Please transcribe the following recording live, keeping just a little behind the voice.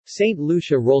St.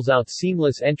 Lucia rolls out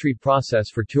seamless entry process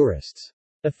for tourists.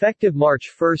 Effective March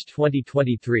 1,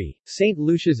 2023, St.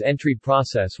 Lucia's entry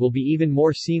process will be even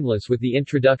more seamless with the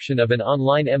introduction of an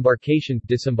online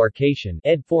embarkation/disembarkation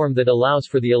 (ED) form that allows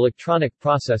for the electronic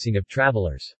processing of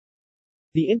travelers.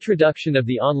 The introduction of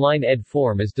the online ED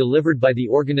form is delivered by the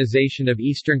Organization of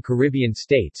Eastern Caribbean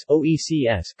States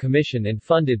 (OECS) Commission and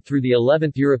funded through the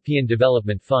 11th European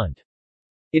Development Fund.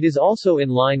 It is also in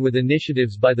line with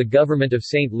initiatives by the Government of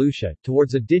St. Lucia,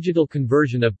 towards a digital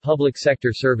conversion of public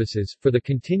sector services, for the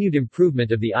continued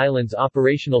improvement of the island's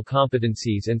operational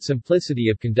competencies and simplicity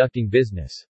of conducting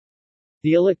business.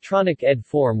 The electronic ED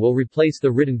form will replace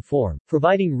the written form,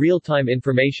 providing real-time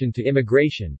information to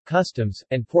immigration, customs,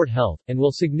 and port health, and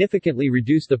will significantly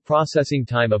reduce the processing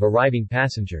time of arriving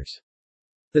passengers.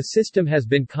 The system has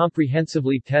been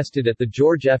comprehensively tested at the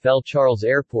George F. L. Charles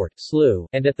Airport (SLU)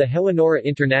 and at the Hewanorra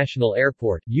International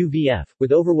Airport (UVF),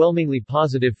 with overwhelmingly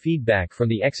positive feedback from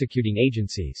the executing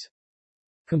agencies.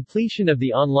 Completion of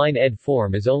the online ED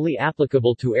form is only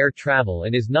applicable to air travel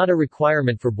and is not a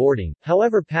requirement for boarding,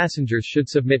 however passengers should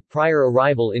submit prior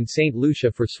arrival in St.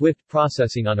 Lucia for swift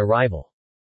processing on arrival.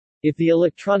 If the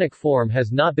electronic form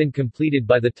has not been completed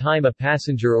by the time a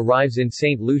passenger arrives in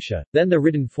St. Lucia, then the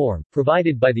written form,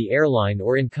 provided by the airline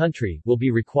or in country, will be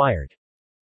required.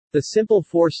 The simple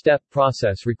four-step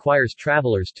process requires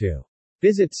travelers to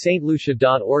visit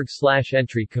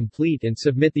stlucia.org/entry complete and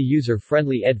submit the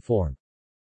user-friendly ED form.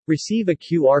 Receive a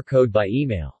QR code by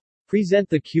email. Present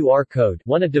the QR code,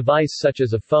 a device such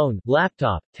as a phone,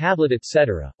 laptop, tablet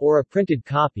etc., or a printed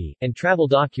copy, and travel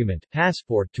document,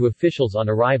 passport to officials on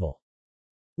arrival.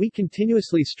 We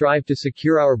continuously strive to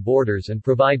secure our borders and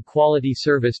provide quality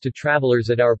service to travelers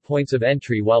at our points of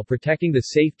entry while protecting the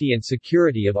safety and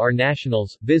security of our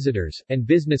nationals, visitors, and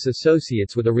business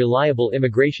associates with a reliable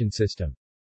immigration system.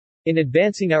 In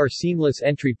advancing our seamless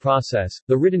entry process,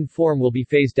 the written form will be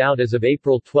phased out as of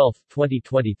April 12,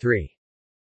 2023.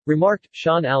 Remarked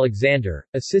Sean Alexander,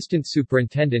 Assistant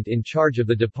Superintendent in charge of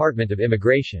the Department of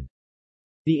Immigration.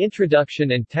 The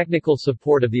introduction and technical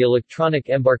support of the electronic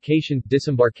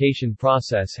embarkation-disembarkation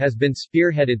process has been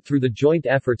spearheaded through the joint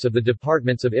efforts of the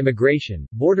Departments of Immigration,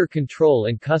 Border Control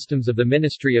and Customs of the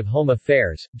Ministry of Home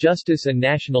Affairs, Justice and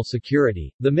National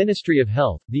Security, the Ministry of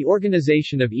Health, the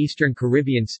Organization of Eastern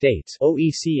Caribbean States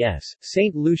 (OECS),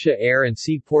 St. Lucia Air and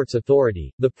Sea Ports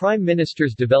Authority, the Prime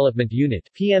Minister's Development Unit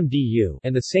 (PMDU),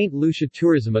 and the St. Lucia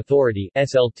Tourism Authority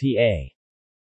 (SLTA).